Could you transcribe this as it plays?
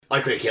I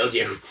could have killed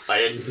you. I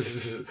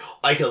didn't.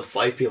 I killed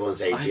 5 people and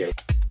saved you.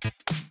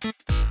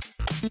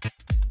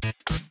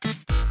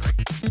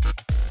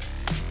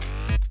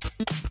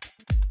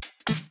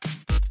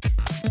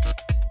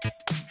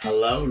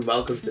 Hello and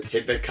welcome to the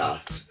Tidbit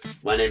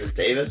Cast. My name is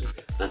David,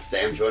 and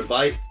today I'm joined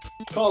by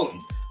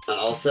Colin and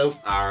also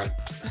Aaron.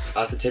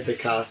 At the Tidbit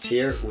Cast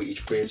here, we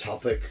each bring a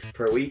topic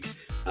per week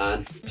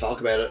and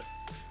talk about it.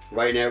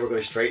 Right now, we're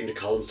going straight into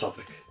Colin's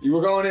topic. You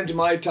were going into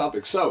my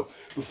topic. So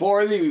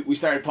before we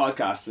started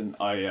podcasting,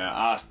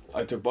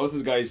 I took both of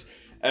the guys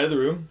out of the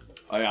room.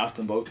 I asked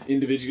them both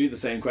individually the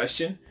same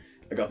question.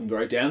 I got them to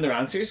write down their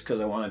answers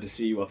because I wanted to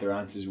see what their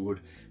answers would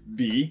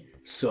be.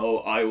 So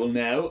I will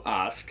now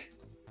ask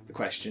the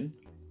question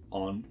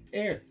on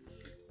air.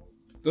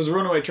 There's a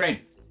runaway train,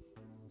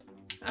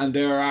 and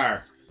there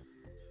are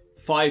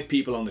 5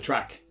 people on the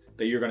track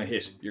that you're going to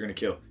hit, you're going to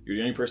kill. You're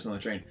the only person on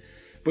the train,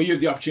 but you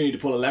have the opportunity to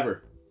pull a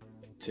lever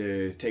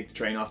to take the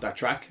train off that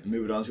track and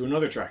move it onto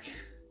another track.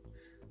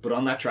 But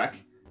on that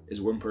track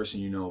is one person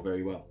you know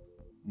very well,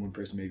 one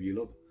person maybe you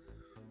love.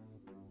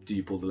 Do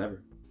you pull the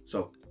lever?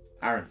 So,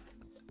 Aaron,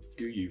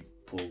 do you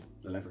pull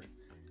the lever?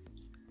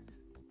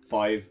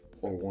 5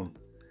 or 1?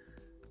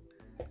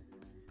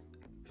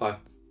 5.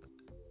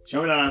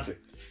 Show me that answer.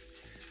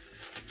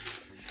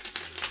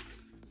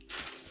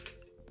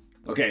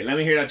 Okay, let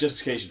me hear that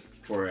justification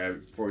before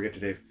we get to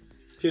Dave.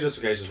 A few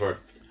justifications for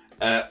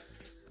it.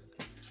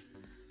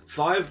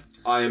 5,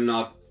 I am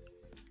not.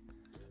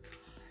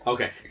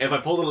 Okay, if I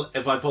pull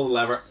the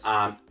lever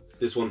and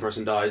this one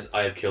person dies,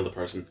 I have killed a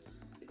person.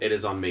 It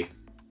is on me.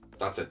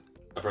 That's it.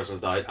 A person has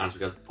died, and it's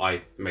because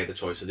I made the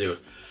choice to do it.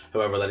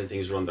 However, letting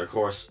things run their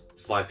course,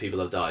 5 people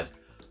have died.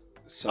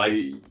 So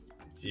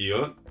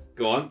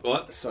Go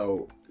on.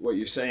 So what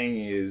you're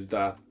saying is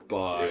that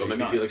by It'll make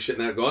me feel like shit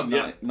now. Go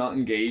on. not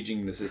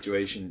engaging the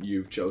situation,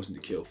 you've chosen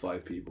to kill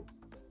 5 people.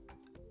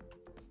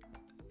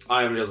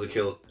 I haven't chosen to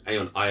kill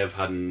anyone. I have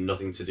had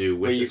nothing to do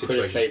with But the you situation.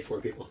 could have saved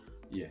 4 people.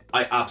 Yeah.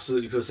 I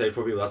absolutely could have saved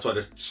 4 people. That's why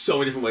there's so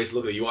many different ways to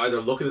look at it. You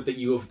either look at it that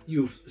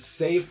you've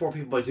saved 4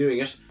 people by doing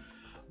it,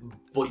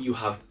 but you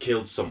have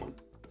killed someone.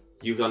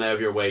 You've gone out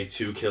of your way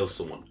to kill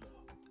someone,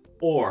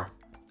 or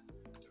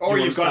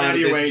you've gone out of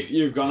your way.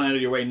 You've gone out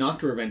of your way not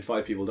to prevent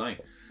 5 people dying.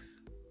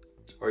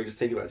 Or you just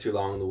think about it too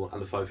long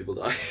and the 5 people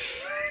die.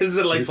 Is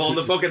it like pulling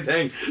the fucking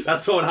thing?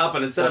 That's what would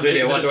happen instead of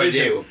making the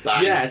decision.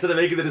 Yeah, instead of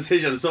making the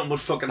decision, something would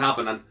fucking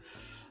happen. And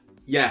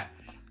yeah,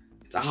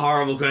 it's a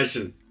horrible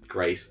question.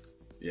 Great.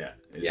 Yeah.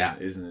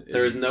 Isn't it?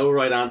 There is no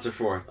right answer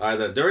for it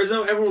either. There is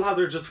no. Everyone will have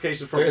their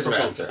justification for it. There is a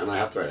right answer, and I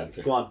have the right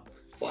answer. Go on.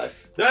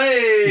 5.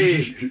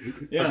 Hey!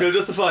 Yeah. I feel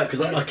justified.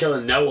 Because I'm not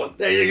killing no one.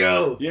 There you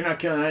go. You're not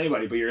killing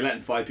anybody, but you're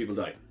letting 5 people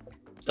die.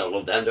 Don't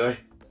love them, do I?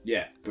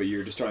 Yeah, but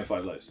you're destroying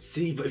 5 lives.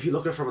 See, but if you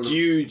look at it from Do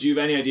you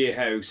have any idea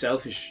how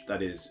selfish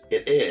that is?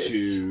 It is.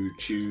 To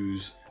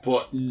choose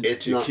But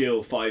it's to not.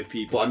 kill 5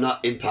 people. But I'm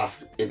not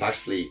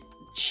impactfully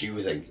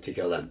choosing to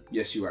kill them.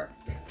 Yes, you are.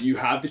 You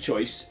have the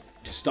choice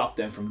to stop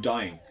them from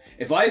dying.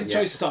 If I had the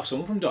choice to stop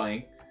someone from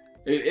dying,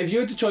 if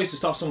you had the choice to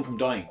stop someone from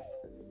dying,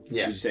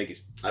 Yeah. would you take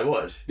it? I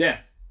would. Yeah.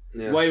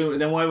 Yeah. Why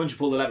wouldn't you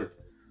pull the lever?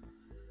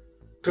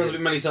 Because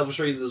of many selfish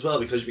reasons as well.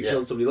 Because you'd be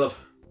killing somebody you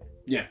love.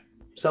 Yeah.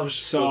 Selfish.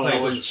 So I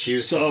wouldn't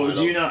choose. So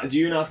do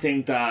you not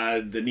think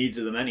that the needs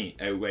of the many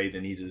outweigh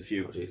the needs of the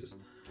few? Oh, Jesus.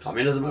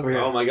 Communism over here.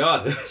 Oh my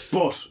God.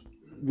 But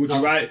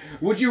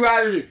would you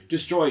rather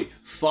destroy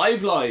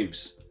 5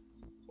 lives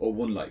or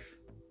 1 life?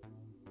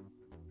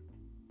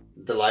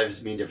 The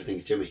lives mean different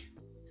things to me.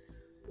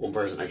 One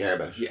person I care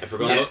about. Yeah, if we're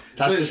going to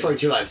That's destroying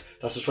 2 lives.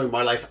 That's destroying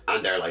my life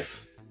and their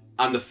life.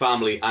 and the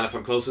family, and if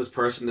I'm close to this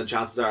person, then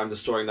chances are I'm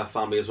destroying that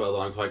family as well that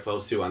I'm quite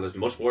close to, and there's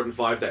much more than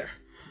 5 there.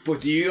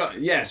 But do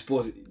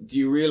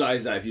you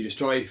realise that if you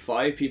destroy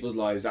 5 people's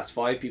lives, that's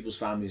 5 people's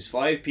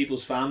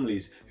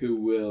families who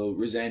will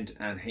resent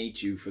and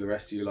hate you for the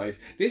rest of your life.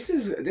 This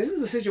is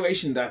a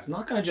situation that's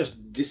not going to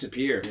just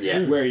disappear.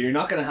 Yeah. Where you're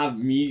not going to have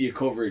media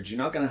coverage, you're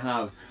not going to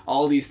have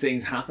all these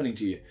things happening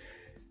to you.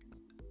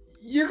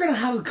 You're going to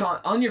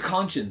have on your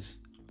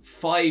conscience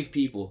 5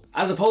 people,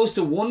 as opposed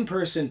to 1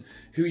 person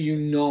who you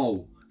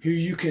know, who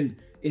you can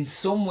in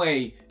some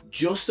way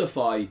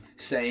justify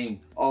saying,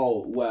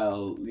 oh,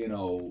 well, you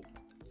know,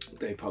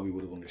 they probably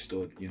would have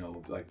understood, you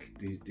know, like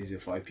these are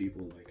 5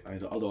 people,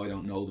 like although I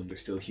don't know them, they're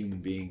still human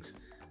beings,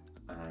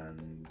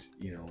 and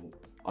you know,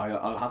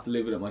 I'll have to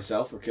live with it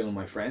myself, or killing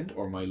my friend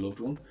or my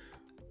loved one,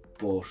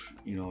 but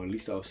you know, at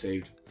least I've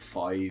saved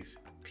 5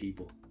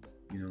 people,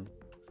 you know.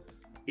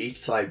 Each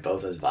side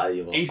both has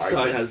valuable Each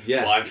arguments. side has,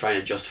 yeah. Well, I'm trying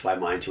to justify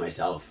mine to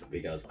myself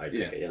because I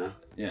pick it, you know?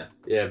 Yeah.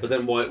 Yeah, but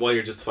then while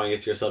you're justifying it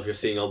to yourself, you're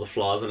seeing all the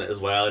flaws in it as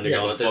well, and you're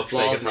Yeah, going, but there's fuck's sake,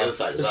 flaws it's on the not. other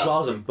side as There's well.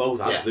 flaws in both,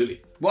 Yeah.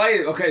 absolutely. Why?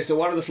 Okay, so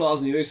what are the flaws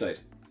on the other side?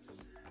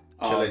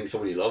 Killing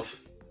someone you love.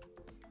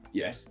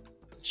 Yes.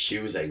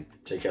 Choosing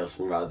to kill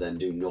someone rather than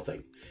do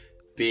nothing.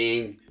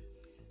 Being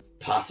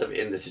passive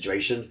in the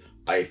situation,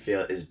 I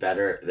feel, is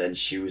better than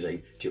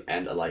choosing to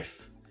end a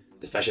life.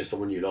 Especially if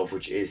someone you love,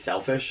 which is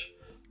selfish,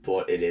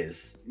 but it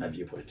is a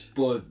viewpoint.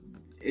 But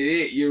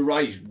you're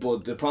right.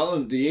 But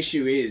the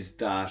issue is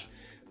that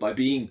by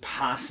being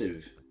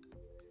passive,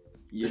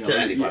 you It's know,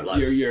 still ending 5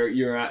 lives.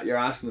 you're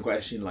asking the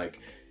question like,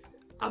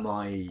 am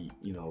I,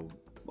 you know,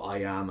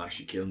 I am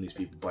actually killing these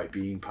people by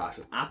being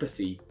passive.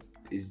 Apathy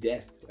is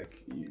death.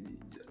 Like,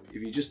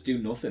 if you just do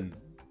nothing,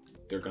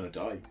 they're gonna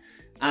die.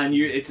 And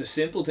it's a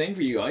simple thing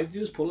for you guys to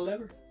do is pull a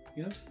lever,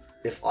 you know.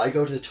 If I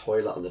go to the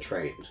toilet on the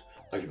train,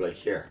 I could be like,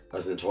 here, I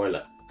was in the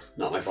toilet.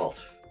 Not my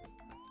fault.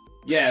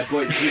 Yeah,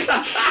 but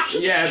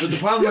the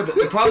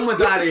problem with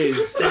that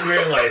is Didn't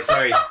realise,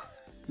 sorry.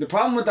 the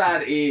problem with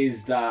that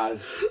is that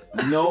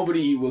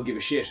nobody will give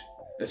a shit.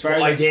 As far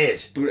Well, as I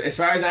did. But as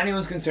far as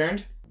anyone's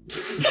concerned,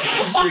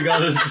 You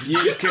got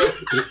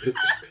it.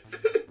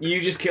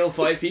 you just kill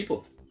 5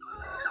 people.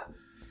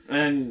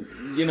 And,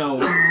 you know,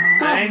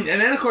 and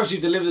then of course you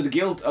have to live with the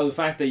guilt of the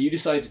fact that you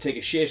decided to take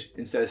a shit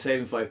instead of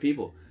saving 5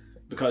 people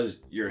because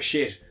you're a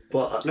shit.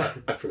 But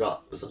I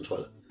forgot. I was on the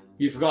toilet.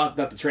 You forgot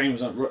that the train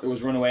was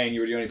run away and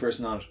you were the only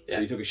person on it,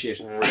 so you took a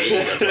shit.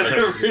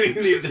 I really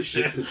need the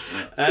shit.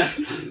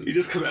 You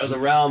just come out of the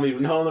realm.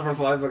 You've known them for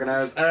 5 fucking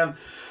hours.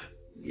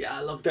 Yeah,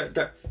 look,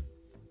 there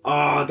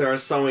are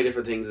so many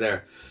different things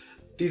there.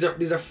 These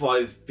are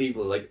 5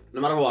 people. Like,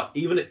 no matter what,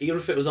 even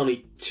if it was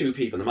only 2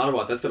 people, no matter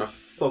what, that's gonna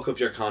fuck up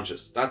your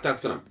conscience. That's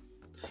gonna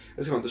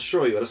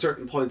destroy you. At a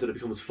certain point, when it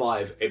becomes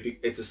 5,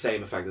 it's the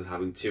same effect as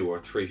having 2 or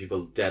 3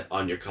 people dead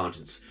on your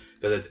conscience.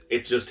 Because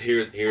it's just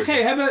here's.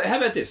 Okay, how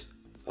about this?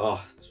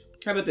 Oh,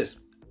 How about this?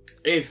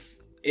 If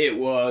it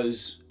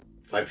was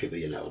 5 people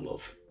you know and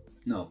love.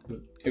 no,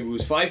 if it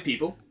was 5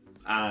 people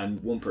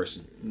and 1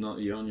 person, no,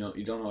 you don't know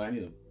any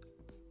of them.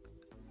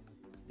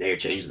 Now you're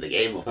changing the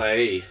game up.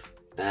 hey,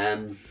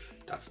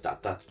 That's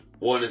that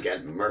one is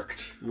getting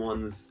murked.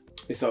 one's.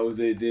 So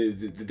the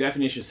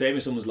definition of saving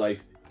someone's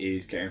life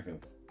is caring for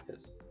them. Yes.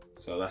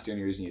 So that's the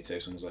only reason you'd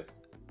save someone's life.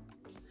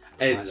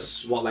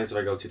 It's what length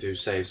would I go to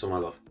save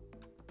someone I love?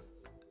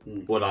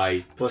 Would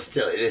I? But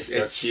still, it is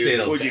still It's choosing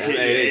still- Would you, It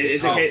is.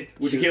 it's okay.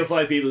 Would you kill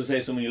 5 people to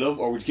save someone you love,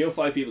 or would you kill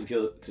 5 people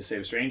to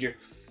save a stranger?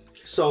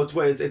 So it's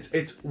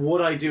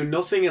would I do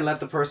nothing and let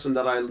the person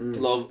that I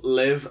love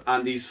live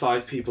and these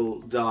 5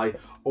 people die,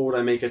 or would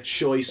I make a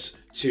choice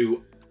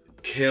to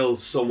kill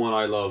someone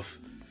I love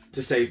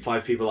to save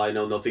 5 people I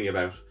know nothing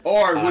about?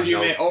 Or would you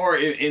no. make, or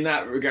in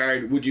that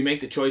regard, would you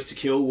make the choice to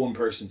kill 1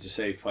 person to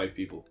save 5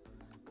 people,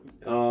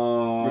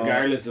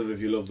 regardless of if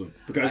you love them?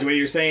 Because what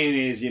you're saying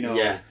is, you know,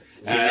 Yeah.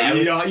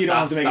 you don't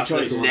have to make a that's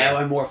choice. the- Now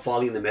I'm more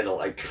falling in the middle.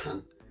 I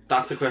can't.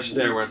 That's the question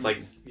there, where it's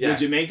like, yeah,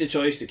 Would you make the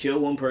choice to kill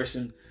 1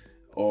 person,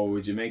 or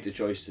would you make the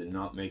choice to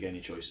not make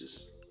any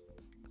choices?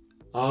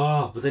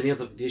 but then you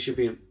have the issue of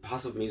being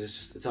passive means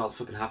it's all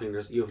fucking happening.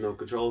 You have no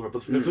control over it.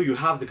 But if you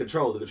have the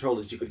control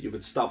is you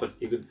could stop it.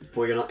 You could.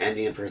 But you're not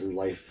ending a person's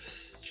life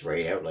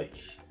straight out. Like,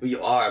 well,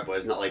 you are, but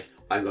it's not like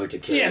I'm going to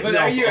kill Yeah, you. but No,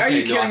 are you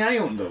okay, no, killing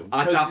anyone though?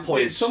 at 'Cause that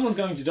point- someone's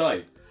going to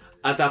die.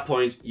 At that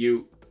point,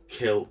 you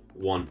kill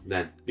 1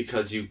 then,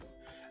 because you,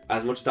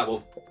 as much as that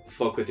will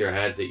fuck with your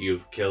head that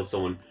you've killed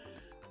someone,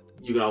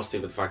 you can also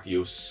think of the fact that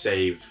you've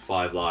saved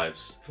 5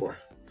 lives. 4.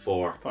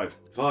 4, 5.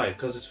 5,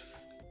 because it's.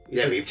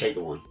 Yeah, but you've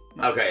taken 1.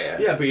 Okay, yeah.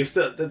 Yeah, but you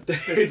still.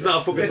 It's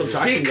not a fucking It's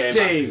subtraction 6,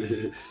 game. Man.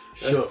 Dave.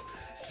 Sure.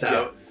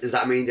 So, does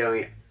that mean the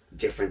only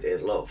difference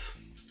is love?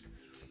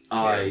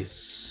 I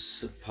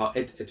suppose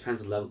it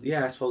depends on the level.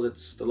 Yeah, I suppose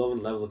it's the love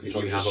and level of Because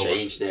control you you have just over.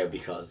 changed now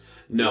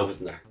because No. love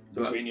isn't there.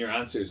 Between your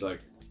answers, like,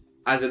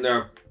 As in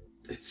there,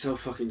 it's so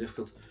fucking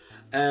difficult.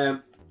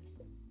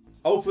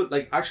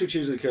 Actually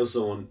choosing to kill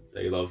someone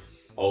that you love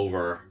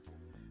over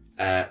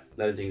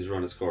letting things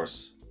run its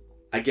course.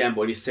 Again,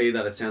 but when you say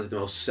that, it sounds like the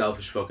most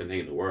selfish fucking thing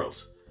in the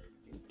world.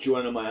 do you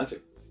want to know my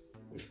answer?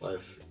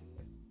 5.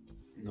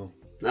 No,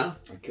 No?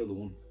 I killed the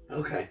 1.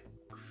 Okay.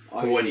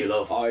 The one you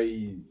love.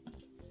 I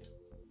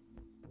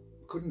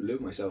couldn't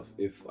live myself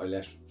if I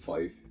let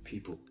 5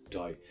 people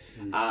die.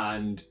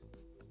 And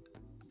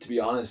to be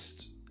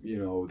honest, you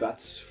know,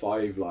 that's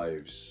 5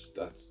 lives.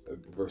 That's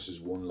versus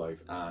 1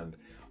 life, and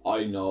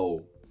I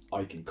know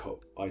I can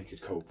cope. I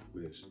could cope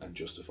with it and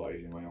justify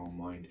it in my own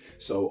mind.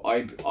 So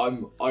I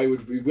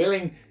would be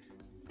willing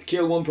to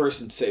kill 1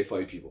 person to save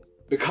 5 people,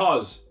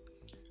 because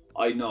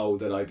I know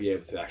that I'd be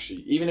able to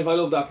actually, even if I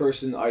love that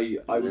person, I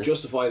would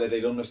justify that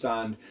they'd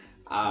understand,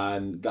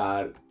 and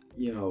that,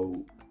 you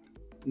know,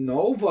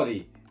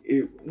 nobody,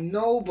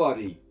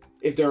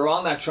 if they're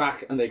on that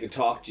track and they could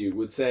talk to you,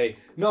 would say,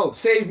 no,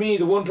 save me,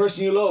 the 1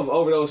 person you love,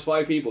 over those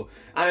 5 people.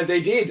 And if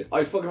they did,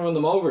 I'd fucking run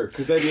them over,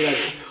 because they'd be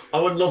like,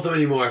 I wouldn't love them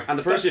anymore. And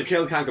the person you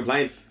killed can't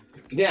complain.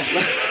 yeah,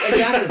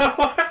 exactly.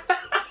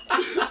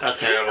 That's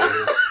terrible.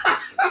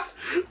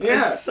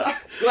 Yeah. Sorry.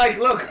 Like,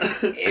 look,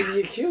 if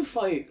you kill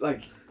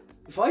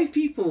 5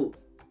 people,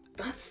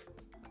 that's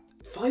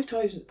 5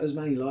 times as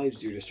many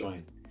lives you're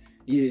destroying.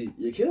 You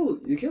kill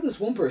this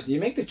 1 person. You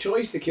make the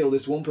choice to kill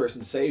this 1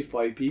 person to save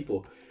 5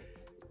 people.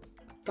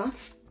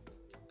 That's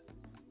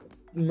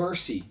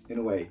mercy in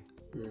a way,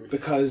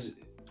 because,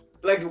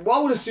 like,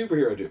 what would a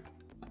superhero do?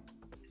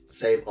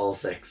 Save all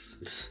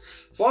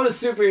 6. What would a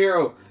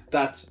superhero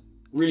that's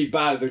really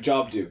bad at their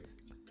job do?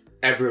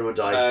 Everyone would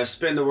die.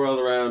 Spin the world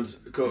around,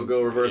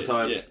 go reverse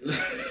time. Yeah.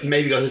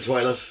 Maybe go to the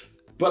toilet.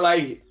 But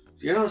like,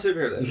 You're not a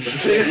superhero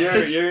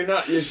then. you're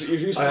not. You're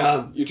too small. I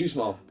am. You're too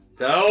small.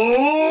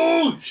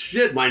 Oh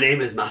shit! My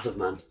name is Massive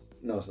Man.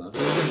 No, it's not.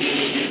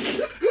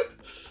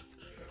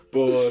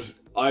 But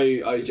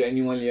I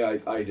genuinely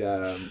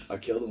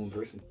I'd kill the one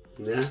person.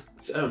 Yeah.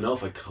 So I don't know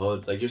if I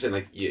could. Like you're saying,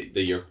 like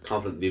that you're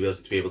confident in the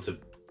ability to be able to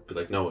be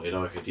like, no,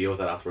 I could deal with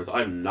that afterwards.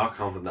 I'm not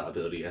confident in that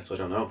ability yet, so I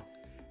don't know.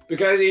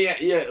 Because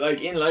yeah,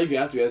 like in life you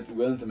have to be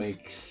willing to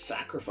make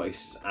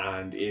sacrifices,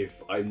 and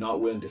if I'm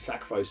not willing to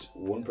sacrifice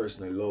one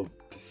person I love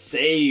to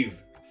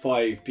save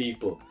 5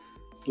 people,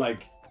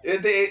 like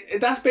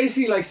that's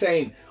basically like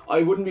saying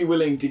I wouldn't be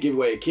willing to give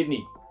away a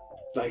kidney.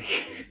 Like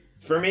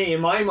for me, in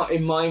my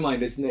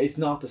mind, it's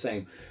not the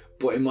same.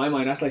 But in my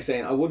mind, that's like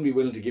saying I wouldn't be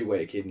willing to give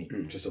away a kidney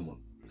to someone.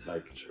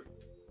 Like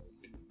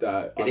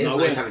that,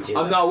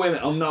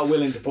 I'm not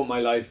willing to put my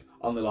life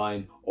on the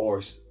line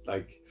or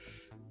like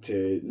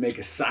to make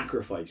a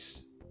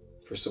sacrifice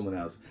for someone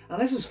else.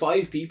 And this is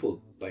 5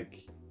 people.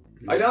 Like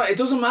it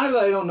doesn't matter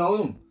that I don't know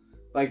them.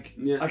 Like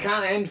I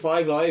can't end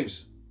 5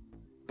 lives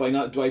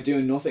by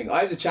doing nothing. I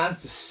have the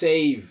chance to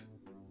save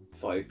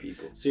 5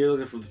 people. So you're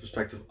looking from the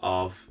perspective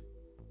of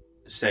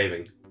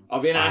saving.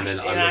 Of inaction,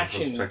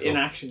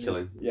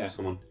 killing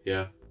someone.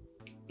 Yeah.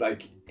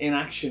 Like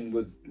inaction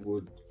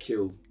would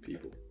kill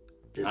people.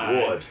 It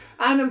would.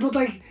 But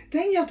like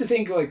then you have to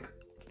think like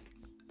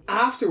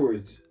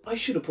afterwards I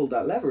should have pulled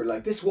that lever.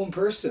 Like this one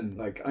person,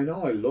 like I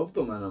know I love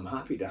them and I'm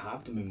happy to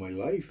have them in my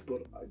life,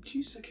 but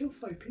Jesus, I killed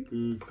 5 people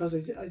because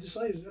I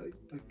decided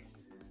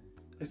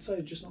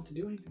just not to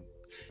do anything.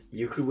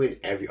 You could win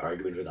every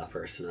argument with that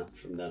person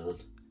from then on.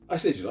 I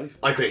saved your life.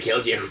 I could have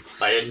killed you.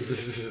 I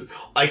didn't.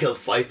 I killed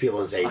 5 people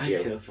and saved you.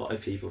 I killed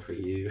 5 people for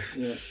you.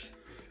 Yeah.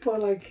 But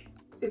like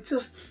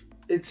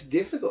it's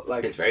difficult.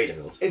 Like It's very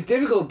difficult. it's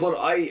difficult, but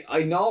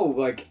I know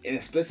like in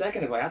a split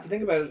second if I had to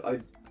think about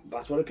it,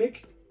 that's what I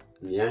pick.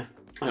 Yeah.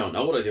 I don't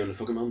know what I do in the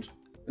fucking moment.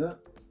 Yeah.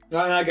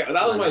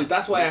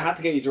 That's why I had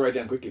to get you to write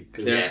down quickly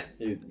because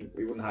we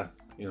wouldn't have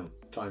had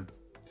time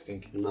to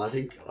think. No, I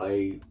think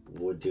I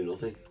would do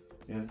nothing.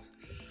 Yeah.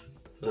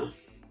 No.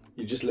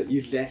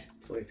 You let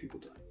 5 people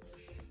die.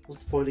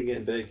 What's the point of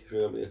getting big if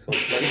you're going to be a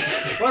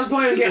cunt? What's the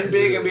point of getting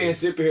big and being a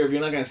superhero if you're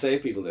not going to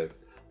save people, Dave?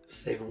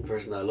 Save one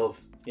person that I love.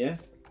 Yeah.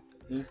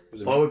 Yeah.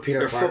 What would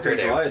Peter Parker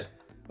do?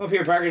 What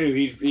Peter Parker do?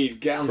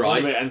 He'd get on front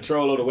of it and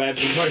throw a load of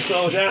webs and try to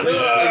slow it down.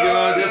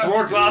 This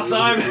worked last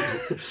time.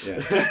 Yeah.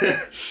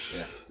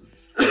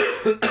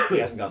 He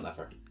hasn't gotten that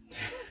far.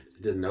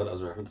 Didn't know that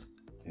was a reference.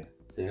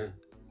 Yeah.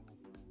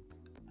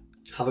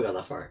 Have I got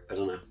that far? I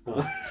don't know.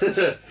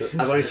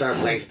 I've only started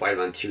playing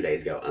Spider-Man 2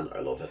 days ago and I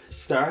love it.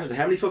 Started?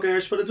 How many fucking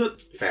hours you put into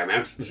it? Fair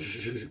amount.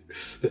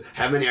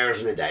 How many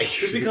hours in a day?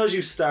 Just because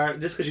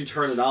you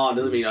turn it on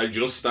doesn't mean I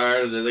just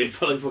started and I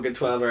put like fucking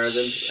 12 hours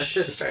in.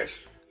 Just started.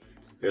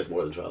 It was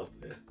more than 12.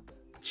 Yeah.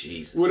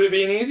 Jesus. Would it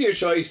be an easier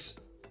choice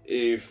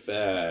if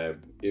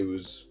it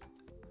was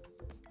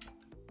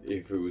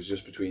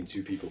just between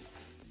 2 people?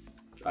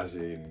 As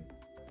in,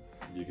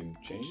 you can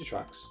change the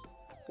tracks.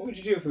 What would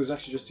you do if it was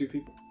actually just 2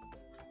 people?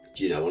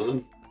 Do you know one of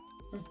them?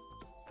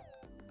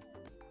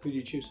 Who do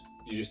you choose?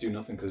 You just do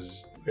nothing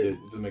because it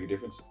doesn't make a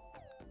difference.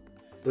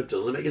 But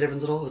does it make a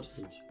difference at all? It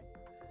doesn't.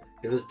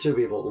 If it's 2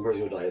 people, one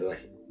person will die either way.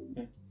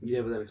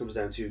 Yeah, but then it comes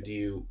down to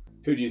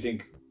Who do you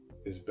think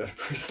is a better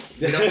person?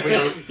 We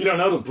don't, You don't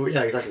know them. but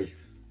yeah, exactly.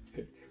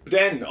 But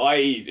then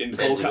in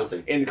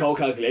nothing. the cold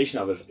calculation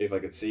of it, if I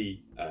could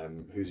see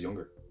who's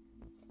younger,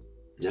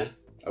 Yeah.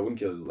 I wouldn't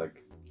kill.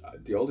 Like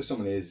the older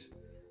someone is,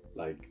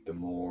 like the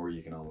more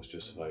you can almost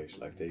justify it.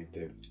 Like they've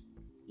been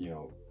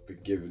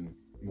given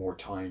more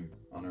time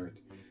on Earth.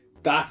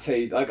 That's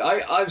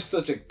I'm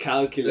such a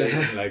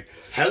calculator. Like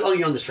How long are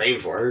you on this train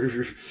for?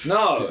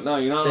 no,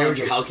 you're not. There was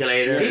your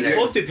calculator. you and need to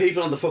put there's- the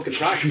people on the fucking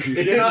tracks.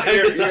 You're not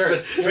able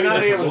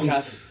to months.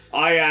 cast.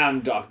 I am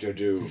Doctor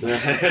Doom.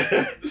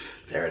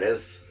 There it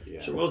is.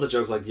 Yeah. Sure, what was the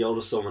joke? Like the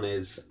oldest someone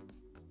is,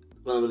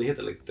 well, when they hit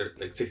they're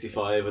like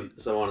 65 and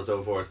so on and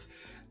so forth.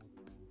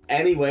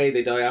 Any way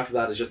they die after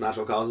that is just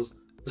natural causes.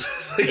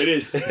 It's like, It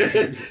is.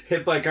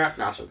 hit by a car,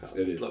 natural causes.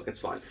 It is. Look, it's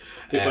fine.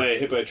 Hit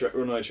by a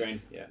runaway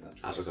train. Yeah,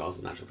 natural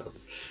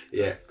causes.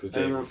 Yeah, because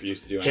Dave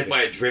refused to do Hit anything.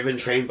 by a driven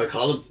train by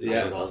Colin. Yeah.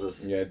 Natural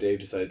causes. Yeah, Dave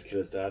decided to kill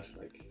his dad.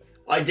 Like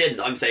I didn't.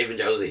 I'm saving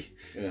Josie.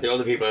 Yeah. The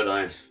other people are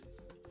dying.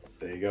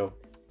 there you go.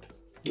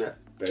 Yeah.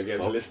 Better get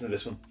him to listen to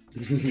this one.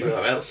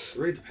 Well, it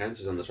really depends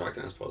who's on the track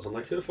then, I suppose. I'm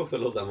like, who the fuck do I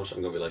love that much?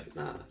 I'm gonna be like,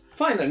 nah.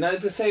 Fine then. Now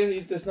to say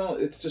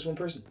it's just one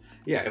person.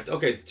 Yeah, two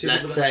let's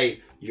people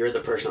say you're the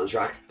person on the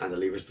track and the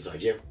lever's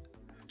beside you.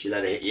 Do you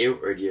let it hit you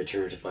or do you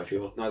turn it to 5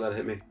 people? No, let it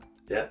hit me.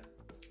 Yeah.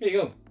 Here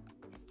you go.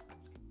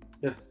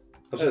 Yeah,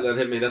 absolutely, let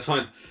it hit me. That's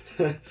fine.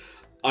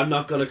 I'm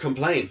not gonna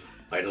complain.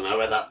 I don't know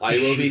about that. I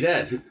will be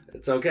dead.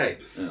 It's okay.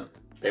 Yeah.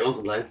 They won't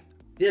complain.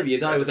 Yeah, but you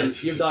die with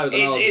the knowledge.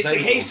 It's the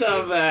saving case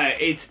someone. of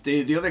it's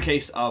the other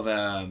case of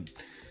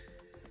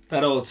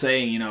that old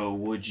saying,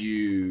 would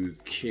you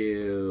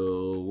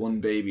kill one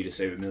baby to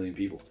save 1 million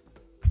people?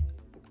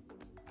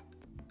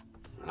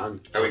 Are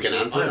we gonna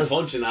answer I'm this?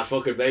 punching that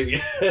fucking baby.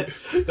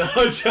 No,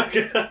 I'm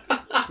joking.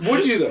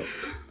 Would you though?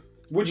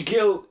 Would you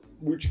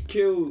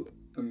kill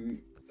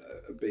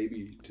a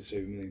baby to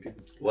save 1 million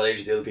people? What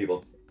age are the other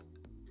people?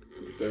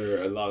 There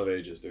are a lot of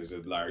ages. There's a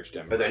large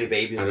demographic. Are there any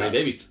babies? Are in there that?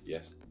 any babies?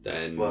 Yes.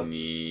 Then Well-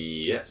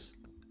 yes.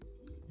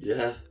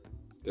 Yeah.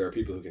 There are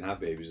people who can have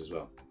babies as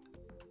well.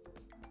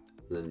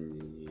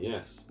 Then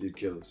yes. You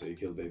kill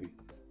a baby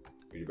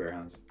with your bare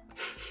hands.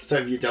 So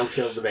if you don't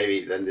kill the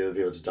baby, then the other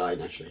people just die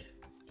naturally.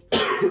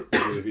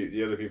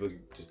 The other people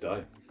just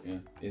die. Yeah,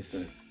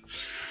 instantly.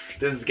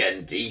 This is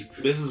getting deep.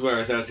 This is where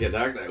it starts to get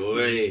dark now.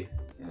 Wait.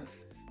 Yeah.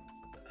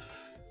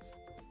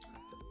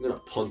 I'm gonna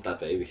punt that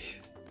baby.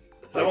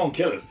 I won't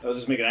kill it. I'll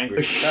just make it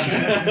angry.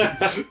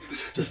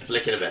 Just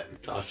flick it a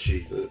bit. Oh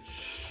Jesus.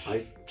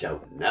 I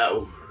don't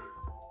know.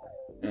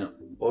 Yeah.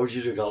 What would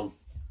you do, Colin?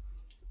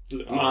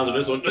 I'm on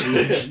this one.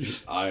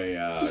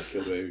 I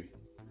kill the baby.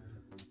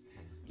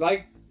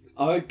 Like,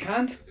 I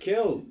can't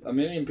kill 1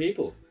 million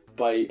people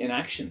by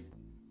inaction.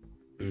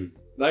 Mm.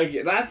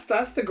 Like,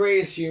 that's the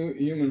greatest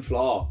human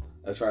flaw,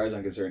 as far as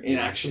I'm concerned.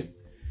 Inaction.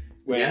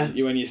 When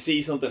you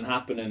see something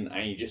happening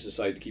and you just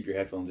decide to keep your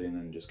headphones in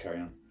and just carry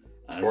on.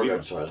 And Or go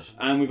to the toilet.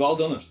 And we've all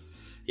done it.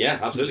 Yeah,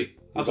 absolutely.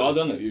 We've all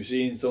done it. You've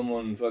seen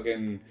someone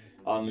fucking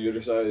on the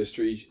other side of the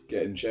street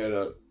getting shouted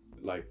out,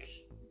 like,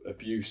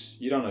 abuse.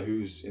 You don't know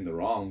who's in the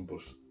wrong,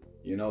 but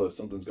you know that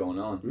something's going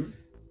on. Mm.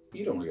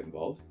 You don't want to get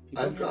involved.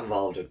 I've got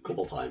involved a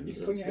couple times.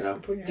 You put your- You know, you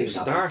put your things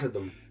head happen. Started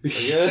them.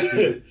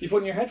 Yeah. You put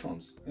in your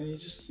headphones and you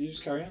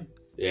just carry on.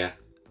 Yeah.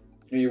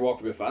 And you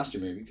walk a bit faster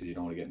maybe because you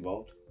don't want to get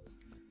involved.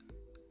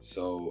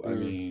 So I Mm.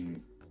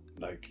 mean,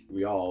 like,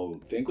 we all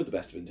think with the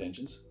best of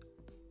intentions,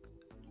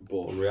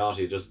 but In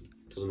reality, it just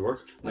doesn't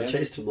work. I Yeah.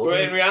 chased a but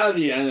in mugger.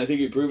 reality, and I think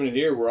we've proven it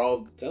here, we're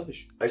all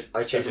selfish.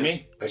 I chased for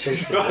me. I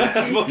chased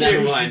Fuck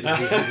Never you. mind.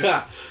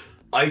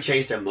 I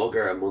chased a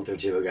mugger a month or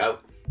two ago.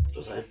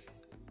 Just saying.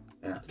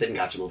 Yeah. Didn't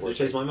catch him Did you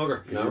unfortunately. chase my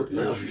mugger? No,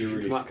 no.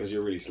 Because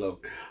you're really slow.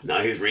 No,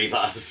 he was really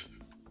fast.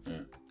 Yeah,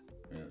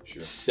 sure.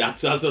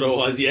 That's what it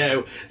was.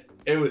 Yeah.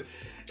 It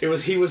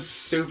was. He was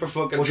super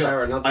fucking Watch out.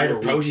 clever. Not I had a the-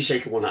 protein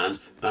shake in one hand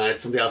and I had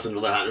somebody else in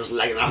another hand just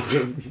legging after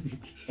him.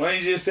 Why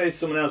don't you just say to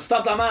someone else,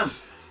 "Stop that man"?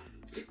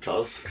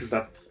 Because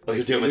that I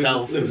could do it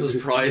myself.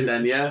 loses pride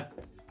then. Yeah.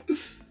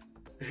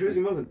 Who's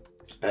he mugging?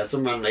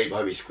 Some random lady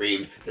behind me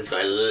screamed. This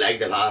guy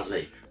legged it past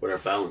me with her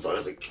phone, so I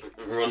was like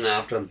running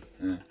after him.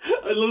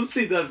 I love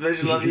seeing that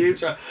visual of you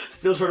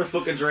still trying to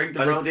fucking drink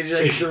the protein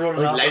shake. You're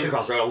running I off. legged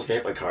across the road, almost got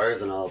hit by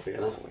cars and all. You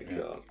know? Oh my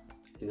god.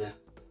 Yeah.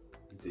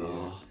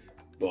 Oh.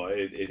 But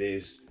it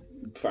is,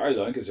 as far as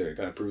I'm concerned, it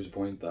kind of proves a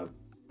point that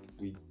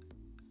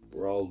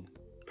we're all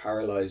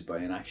paralysed by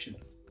inaction.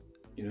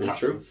 You know,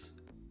 Happens.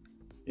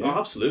 Yeah. Oh,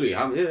 absolutely.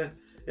 Yeah.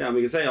 Yeah, and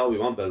we can say all we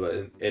want, but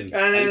in And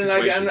any then,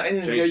 like, situation,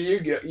 and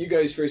change. you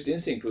guys' first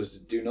instinct was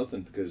to do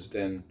nothing because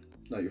then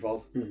not your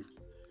fault. And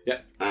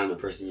the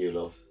person you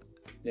love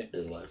Yeah.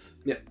 is alive.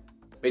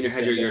 In your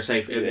head, you're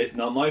safe. It's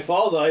not my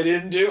fault. I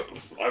didn't do.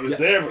 I was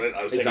there, but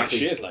I was Exactly.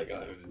 taking shit. Like, I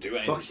didn't do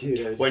anything. Fuck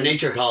you. When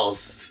nature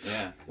calls.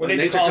 Yeah. When When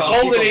nature nature calls,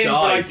 calls, hold it people in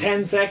for die. like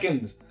 10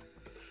 seconds.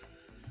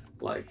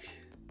 Like,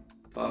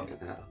 fucking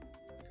hell.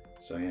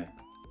 So yeah,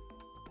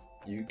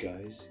 you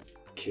guys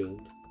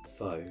killed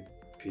 5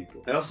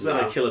 people. I also said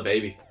Wow. I'd kill a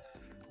baby.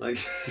 Like,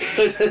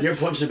 You're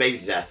punching a baby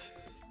to death.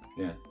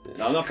 Yeah.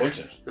 No, I'm not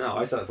punching it. no,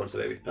 I said I'd punch the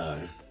baby.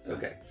 It's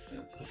Okay.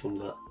 Have fun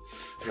with that.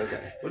 It's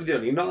okay. What are you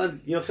doing?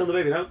 You're not kill the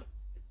baby now?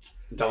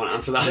 Don't want to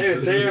answer that.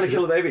 Say you're gonna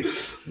kill the baby.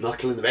 I'm not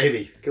killing the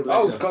baby. Kill the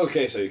baby. Oh,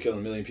 okay. So you're killing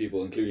 1 million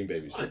people, including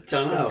babies. I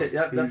don't know. Okay,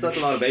 yeah, that's a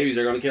lot of babies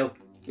you're gonna kill.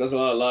 That's a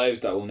lot of lives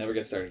that will never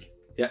get started.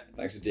 Yeah.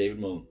 Thanks to David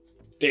Mullen.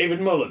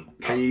 David Mullen.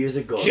 Can you use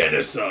a gun?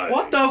 Genocide.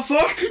 What the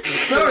fuck?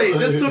 Sorry,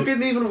 this took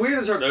an even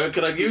weirder turn.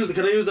 Can I use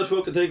that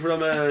fucking thing from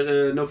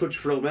No Country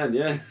for Old Men?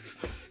 Yeah.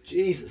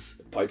 Jesus.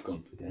 Pipe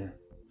gun. Yeah. Haven't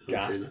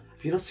Gas. seen it.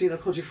 Have you not seen No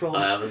Country for Old I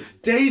Men? haven't.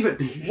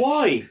 David,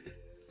 why?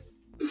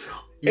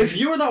 If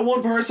you're that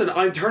one person,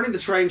 I'm turning the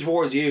train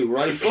towards you,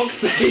 right? Fuck's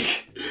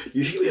sake.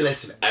 You should give me a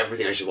list of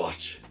everything I should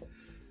watch.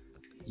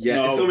 Yeah,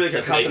 No, it's gonna be like a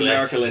the Captain big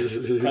America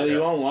list. list. Well, you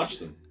won't watch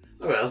them.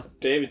 Oh well.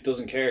 David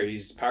doesn't care.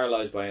 He's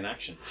paralysed by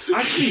inaction.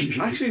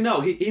 Actually,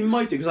 no. He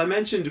might do because I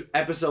mentioned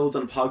episodes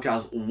on a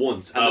podcast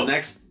once, and Oh,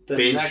 the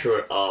Binge next through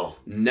it all.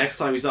 next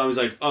time he saw him, he's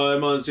like, "Oh,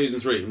 I'm on season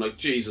 3." I'm like,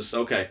 Jesus,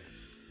 okay.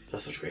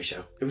 That's such a great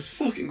show. It was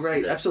fucking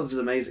great. The episodes is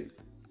amazing.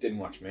 Didn't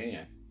watch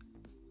Maniac.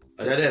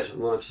 I did.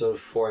 I'm on episode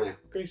 4 now.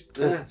 Great.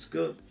 Yeah, it's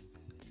good.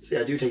 See,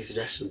 I do take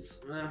suggestions.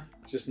 Yeah,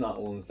 Just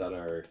not ones that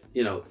are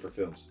you know, for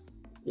films.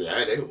 Yeah,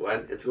 I do.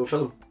 And it's a good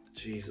film.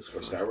 Jesus Or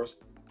Christ. Star Wars.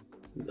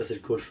 That's a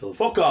good film.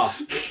 Fuck off.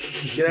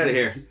 Get out of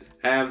here.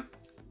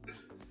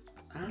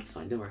 That's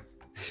fine. Don't worry.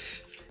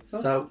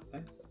 So,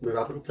 we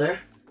wrap it up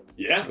there.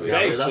 Yeah. We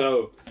happy Okay. with that?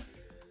 So,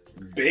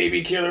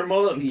 Baby Killer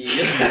Mullen.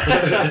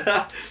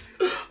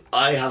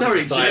 I have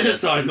Sorry, decided.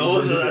 genocide. No,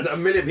 a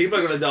million people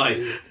are gonna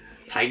die.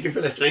 Thank you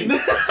for listening.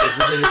 This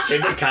has been the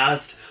Timber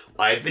Cast.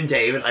 I've been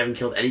David. I haven't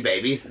killed any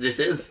babies. This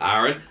is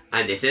Aaron.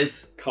 And this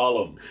is.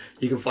 Column.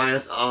 You can find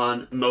us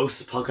on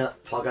most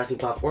podcasting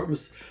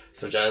platforms,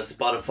 such as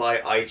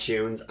Spotify,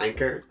 iTunes,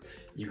 Anchor.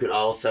 You can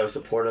also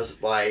support us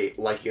by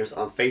liking us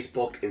on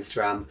Facebook,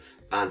 Instagram,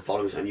 and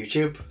follow us on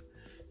YouTube.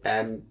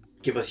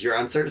 Give us your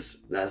answers.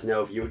 Let us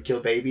know if you would kill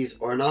babies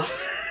or not.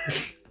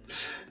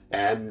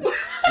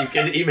 You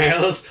can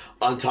email us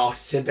on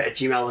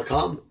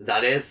talktotidbit@gmail.com.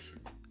 That is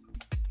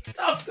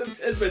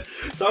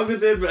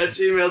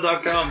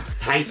talktotidbit@gmail.com.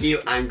 thank you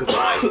and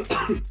goodbye.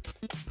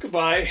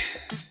 Goodbye.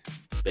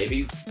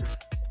 Babies.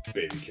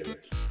 Baby killer.